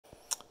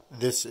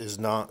This is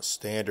not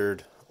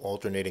standard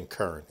alternating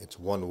current. It's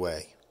one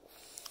way.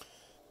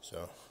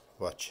 So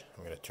watch.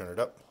 I'm going to turn it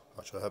up.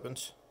 Watch what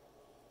happens.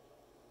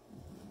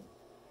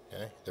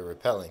 Okay, they're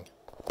repelling,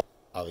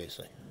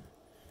 obviously.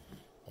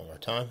 One more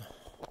time.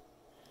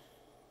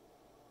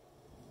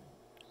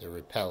 They're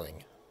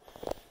repelling.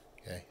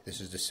 Okay,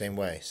 this is the same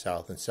way,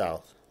 south and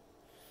south.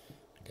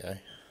 Okay,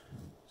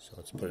 so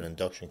let's put an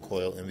induction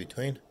coil in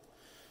between.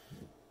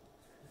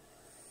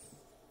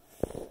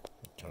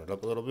 Turn it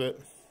up a little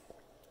bit.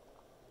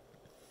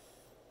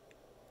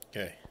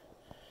 Okay,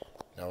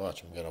 now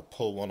watch, I'm going to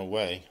pull one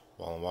away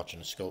while I'm watching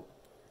the scope.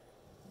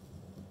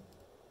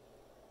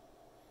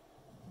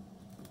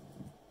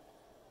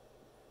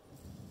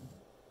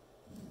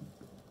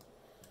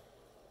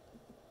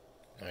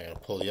 I'm going to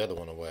pull the other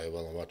one away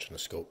while I'm watching the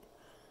scope.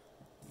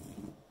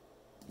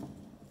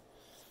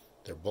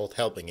 They're both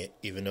helping it,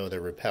 even though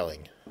they're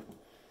repelling.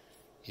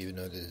 Even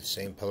though they're the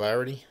same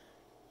polarity,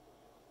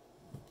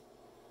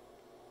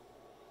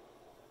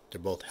 they're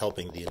both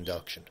helping the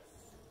induction.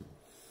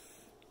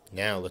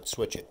 Now let's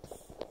switch it.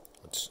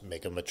 Let's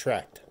make them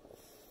attract.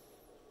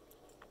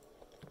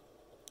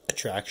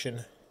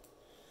 Attraction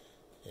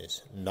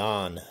is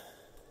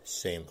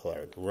non-same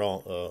polarity,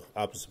 wrong,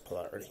 opposite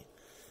polarity.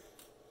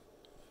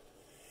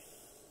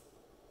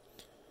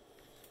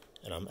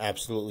 And I'm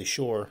absolutely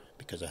sure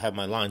because I have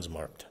my lines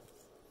marked.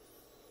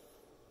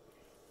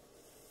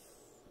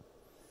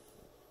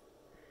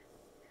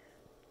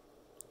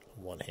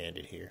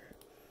 One-handed here.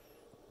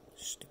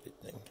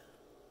 Stupid thing.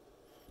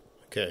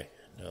 Okay,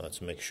 now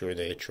let's make sure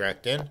they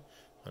attract in.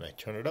 When I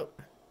turn it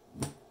up,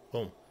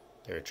 boom,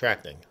 they're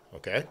attracting.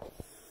 Okay.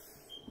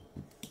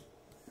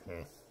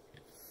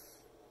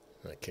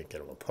 I can't get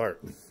them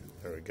apart.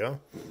 There we go.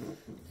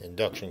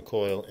 Induction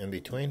coil in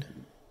between.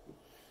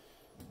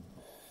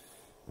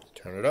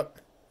 Turn it up.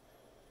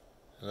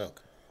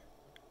 Look,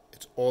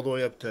 it's all the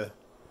way up to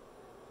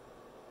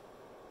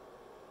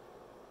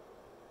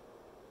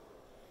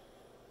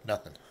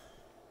nothing.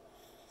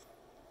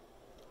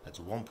 That's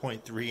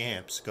 1.3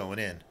 amps going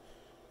in.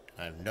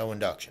 I have no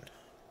induction.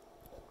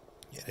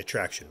 In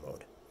attraction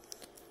mode.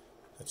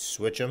 Let's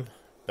switch them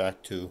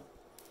back to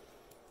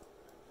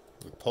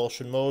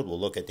repulsion mode. We'll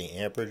look at the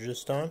amperage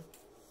this time.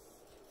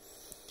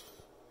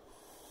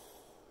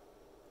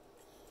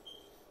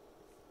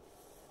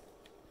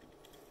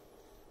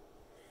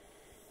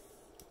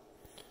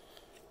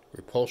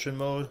 Repulsion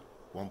mode,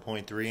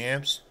 1.3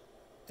 amps,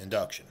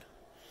 induction.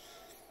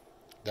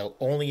 They'll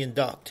only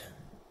induct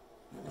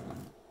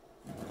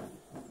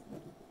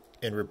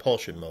in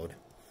repulsion mode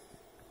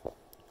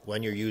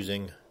when you're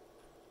using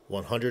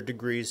 100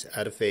 degrees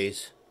out of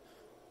phase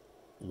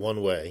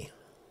one way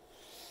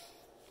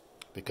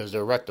because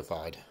they're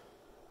rectified.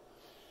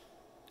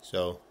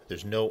 So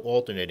there's no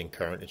alternating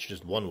current, it's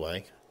just one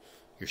way.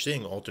 You're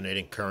seeing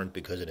alternating current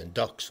because it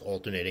inducts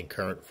alternating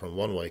current from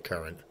one way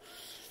current.